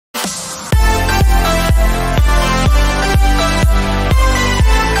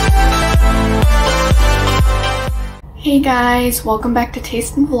Hey guys, welcome back to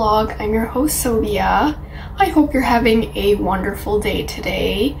Taste and Vlog. I'm your host Sobia. I hope you're having a wonderful day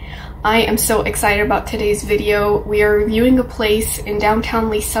today. I am so excited about today's video. We are reviewing a place in downtown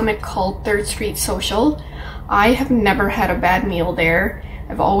Lee Summit called 3rd Street Social. I have never had a bad meal there.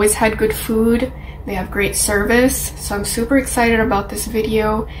 I've always had good food. They have great service, so I'm super excited about this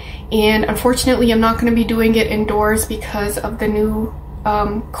video. And unfortunately, I'm not going to be doing it indoors because of the new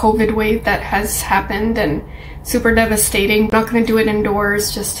COVID wave that has happened and super devastating. I'm not going to do it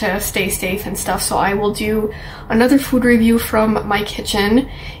indoors just to stay safe and stuff, so I will do another food review from my kitchen,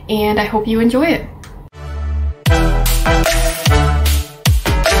 and I hope you enjoy it.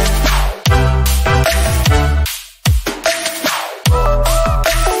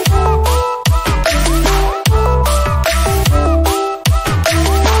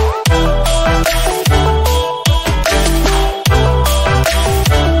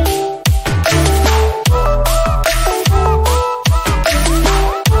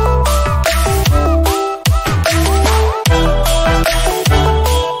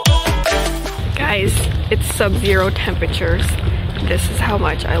 It's sub-zero temperatures. This is how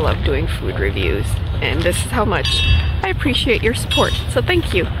much I love doing food reviews, and this is how much I appreciate your support, so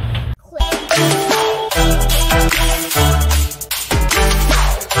thank you.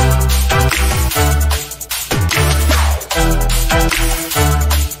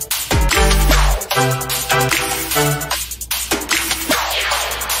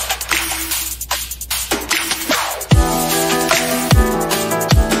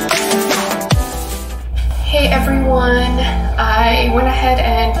 Hey everyone, I went ahead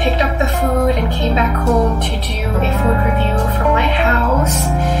and picked up the food and came back home to do a food review from my house.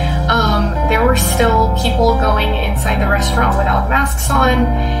 There were still people going inside the restaurant without masks on,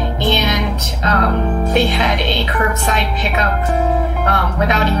 and they had a curbside pickup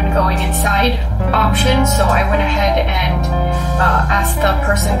without even going inside option, so I went ahead and asked the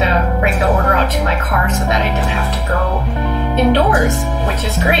person to bring the order out to my car so that I didn't have to go indoors, which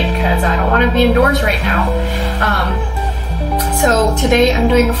is great because I don't want to be indoors right now. So today I'm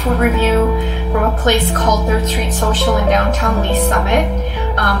doing a food review from a place called 3rd Street Social in downtown Lee Summit,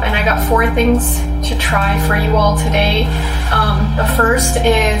 and I got 4 things to try for you all today. The first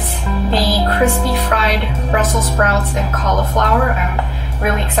is the crispy fried Brussels sprouts and cauliflower. I'm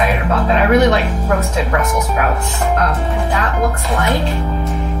really excited about that. I really like roasted Brussels sprouts, and that looks like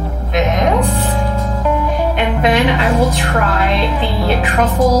this. And then I will try the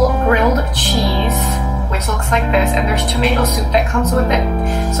truffle grilled cheese, which looks like this, and there's tomato soup that comes with it,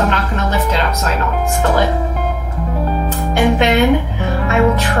 so I'm not going to lift it up so I don't spill it. And then I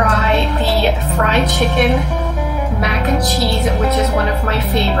will try the fried chicken mac and cheese, which is one of my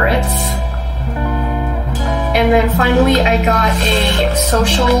favorites. And then finally I got a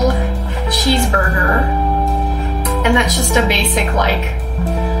social cheeseburger, and that's just a basic like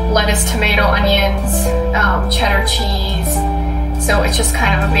lettuce, tomato, onions, cheddar cheese. So it's just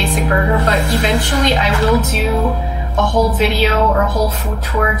kind of a basic burger, but eventually I will do a whole video or a whole food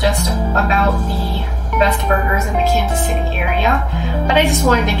tour just about the best burgers in the Kansas City area. But I just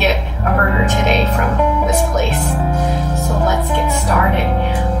wanted to get a burger today from this place. So let's get started.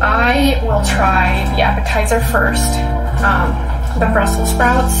 I will try the appetizer first, the Brussels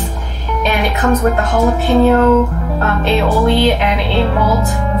sprouts, and it comes with the jalapeno aioli and a malt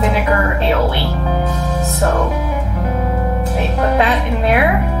vinegar aioli. So they put that in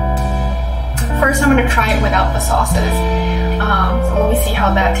there. First I'm going to try it without the sauces. So let me see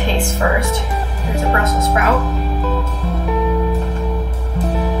how that tastes first. Here's a Brussels sprout.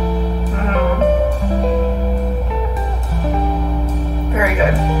 Very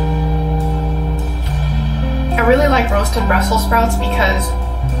good. I really like roasted Brussels sprouts because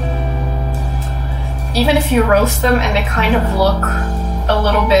even if you roast them and they kind of look a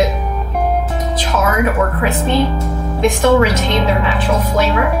little bit charred or crispy, they still retain their natural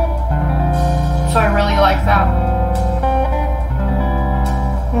flavor. So I really like that.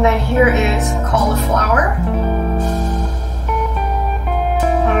 And then here is cauliflower.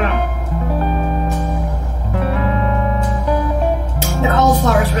 The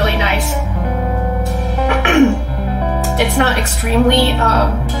cauliflower is really nice. It's not extremely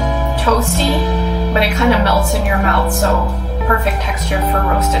toasty, but it kind of melts in your mouth, so perfect texture for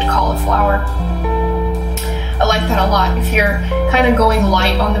roasted cauliflower. I like that a lot. If you're kind of going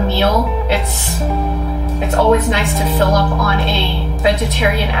light on the meal, it's always nice to fill up on a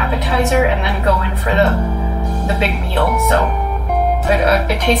vegetarian appetizer and then go in for the big meal. So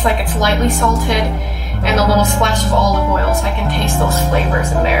it tastes like it's lightly salted and a little splash of olive oil, so I can taste those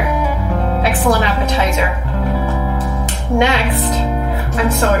flavors in there. Excellent appetizer. Next,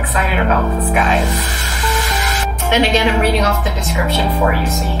 I'm so excited about this, guys. And again, I'm reading off the description for you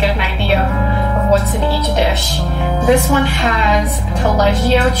so you get an idea of what's in each dish. This one has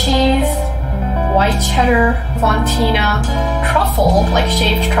taleggio cheese, white cheddar, fontina, truffle, like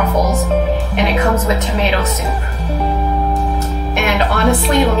shaved truffles, and it comes with tomato soup. And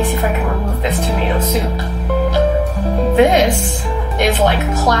honestly, let me see if I can remove this tomato soup. This is like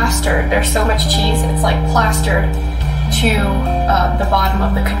plastered. There's so much cheese, it's like plastered to the bottom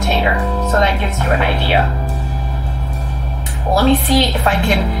of the container. So that gives you an idea. Well, let me see if I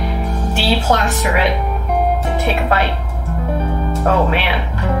can de-plaster it and take a bite. Oh man.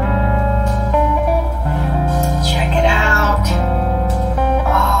 Check it out.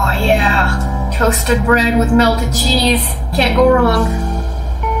 Oh yeah. Toasted bread with melted cheese. Can't go wrong.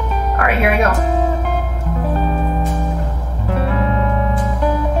 Alright, here I go.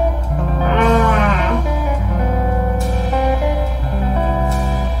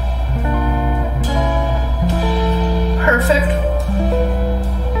 Perfect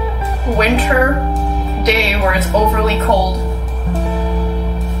winter day where it's overly cold.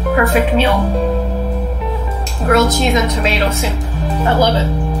 Perfect meal. Grilled cheese and tomato soup. I love it.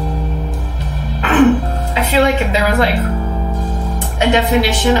 I feel like if there was like a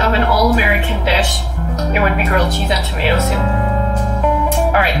definition of an all-American dish, it would be grilled cheese and tomato soup.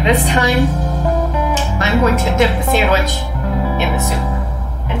 Alright, this time I'm going to dip the sandwich in the soup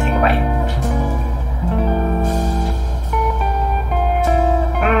and take a bite.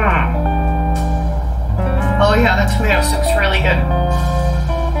 Oh yeah, the tomato soup's really good.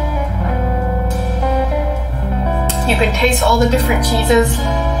 You can taste all the different cheeses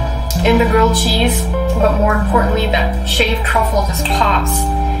in the grilled cheese, but more importantly, that shaved truffle just pops,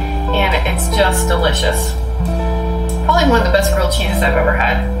 and it's just delicious. Probably one of the best grilled cheeses I've ever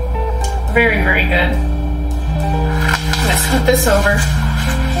had. Very, very good. I'm gonna scoot this over.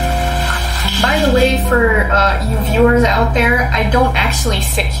 By the way, for you viewers out there, I don't actually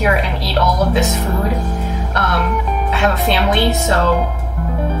sit here and eat all of this food. I have a family, so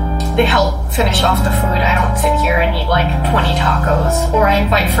they help finish off the food. I don't sit here and eat like 20 tacos, or I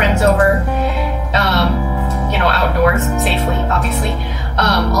invite friends over, you know, outdoors, safely, obviously.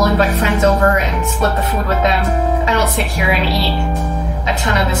 I'll invite friends over and split the food with them. I don't sit here and eat a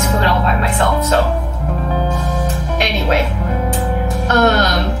ton of this food all by myself, so anyway.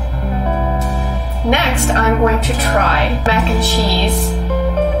 Next, I'm going to try mac and cheese,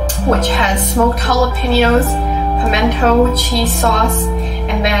 which has smoked jalapenos, pimento cheese sauce,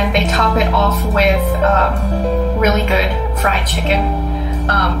 and then they top it off with really good fried chicken.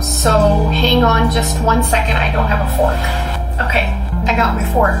 So hang on just 1 second, I don't have a fork. Okay, I got my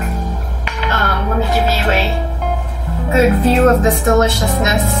fork. Let me give you a good view of this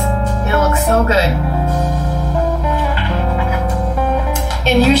deliciousness. It looks so good.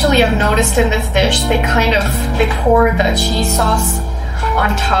 And usually I've noticed in this dish, they pour the cheese sauce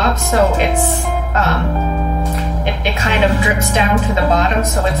on top, so it's it kind of drips down to the bottom,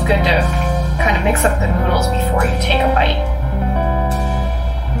 so it's good to kind of mix up the noodles before you take a bite.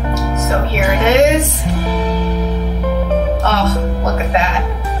 So here it is. Oh, look at that.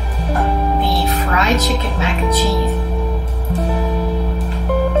 The fried chicken mac and cheese.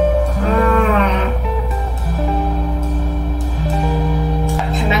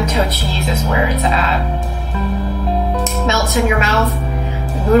 That pimento cheese is where it's at. Melts in your mouth.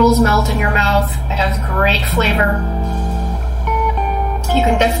 Noodles melt in your mouth. It has great flavor. You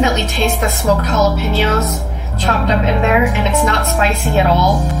can definitely taste the smoked jalapenos chopped up in there, and it's not spicy at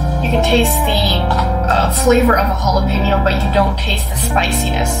all. You can taste the flavor of a jalapeno, but you don't taste the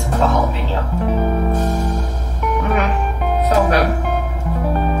spiciness of a jalapeno. So good.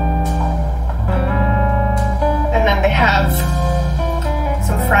 And then they have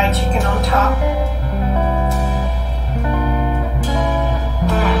some fried chicken on top.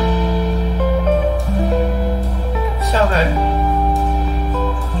 So good.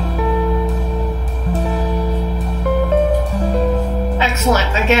 Excellent.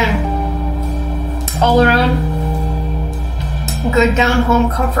 Again, all around good down-home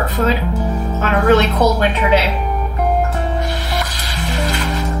comfort food on a really cold winter day.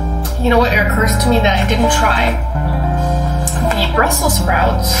 You know what, it occurs to me that I didn't try the Brussels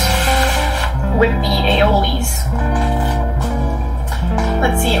sprouts with the aiolis.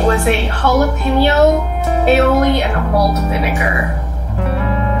 Let's see, it was a jalapeno aioli and a malt vinegar.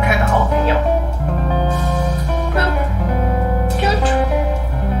 Try the jalapeno. Boop. Cute.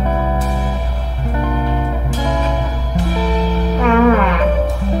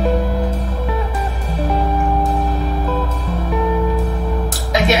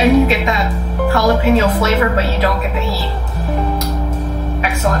 Again, you get that jalapeno flavor, but you don't get the heat.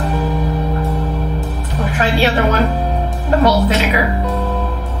 Excellent. Try the other one, the malt vinegar.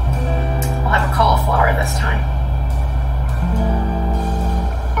 I'll have a cauliflower this time.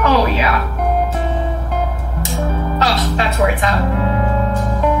 Oh yeah. Oh, that's where it's at.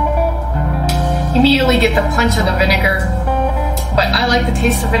 Immediately get the punch of the vinegar, but I like the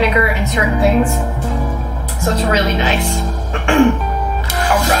taste of vinegar in certain things, so it's really nice.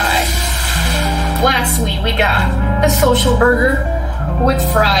 Alright. Lastly, we got the social burger with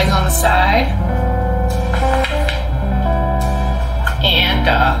fries on the side. And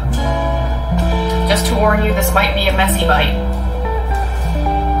just to warn you, this might be a messy bite.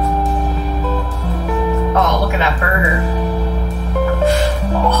 Oh, look at that burger.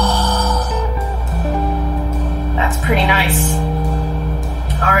 Oh, that's pretty nice.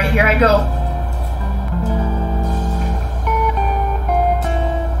 All right, here I go.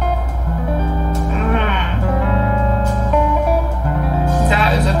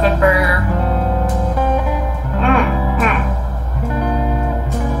 That is a good burger.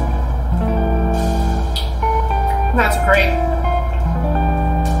 That's great.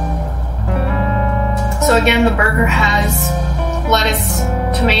 So again, the burger has lettuce,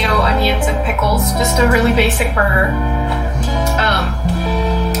 tomato, onions, and pickles. Just a really basic burger.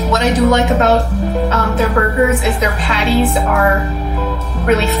 What I do like about their burgers is their patties are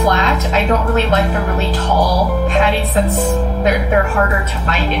really flat. I don't really like the really tall patties. They're harder to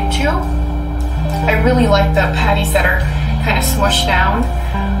bite into. I really like the patties that are kind of smushed down.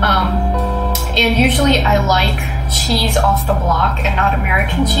 And usually I like cheese off the block and not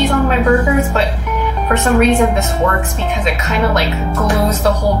American cheese on my burgers, but for some reason this works because it kind of like glues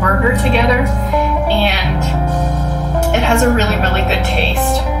the whole burger together, and it has a really, really good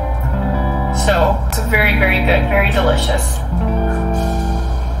taste. So it's very, very good, very delicious.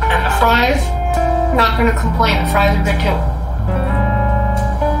 And the fries, not gonna complain, the fries are good too.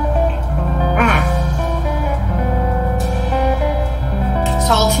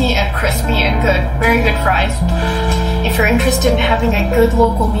 Salty and crispy and good, very good fries. If you're interested in having a good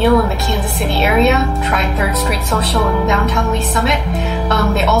local meal in the Kansas City area, try 3rd Street Social in downtown Lee Summit.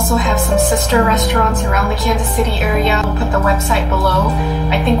 They also have some sister restaurants around the Kansas City area. We'll put the website below.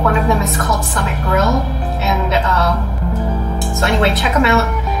 I think one of them is called Summit Grill. And so anyway, check them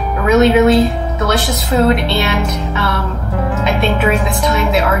out. Really, really delicious food. And I think during this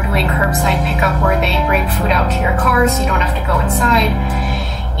time they are doing curbside pickup where they bring food out to your car so you don't have to go inside.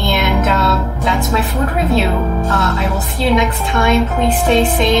 And that's my food review. I will see you next time. Please stay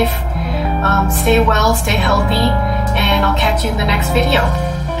safe, stay well, stay healthy, and I'll catch you in the next video.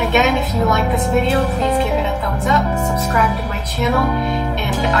 Again, if you like this video, please give it a thumbs up, subscribe to my channel,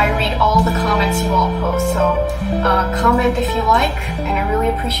 and I read all the comments you all post. So comment if you like, and I really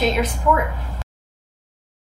appreciate your support.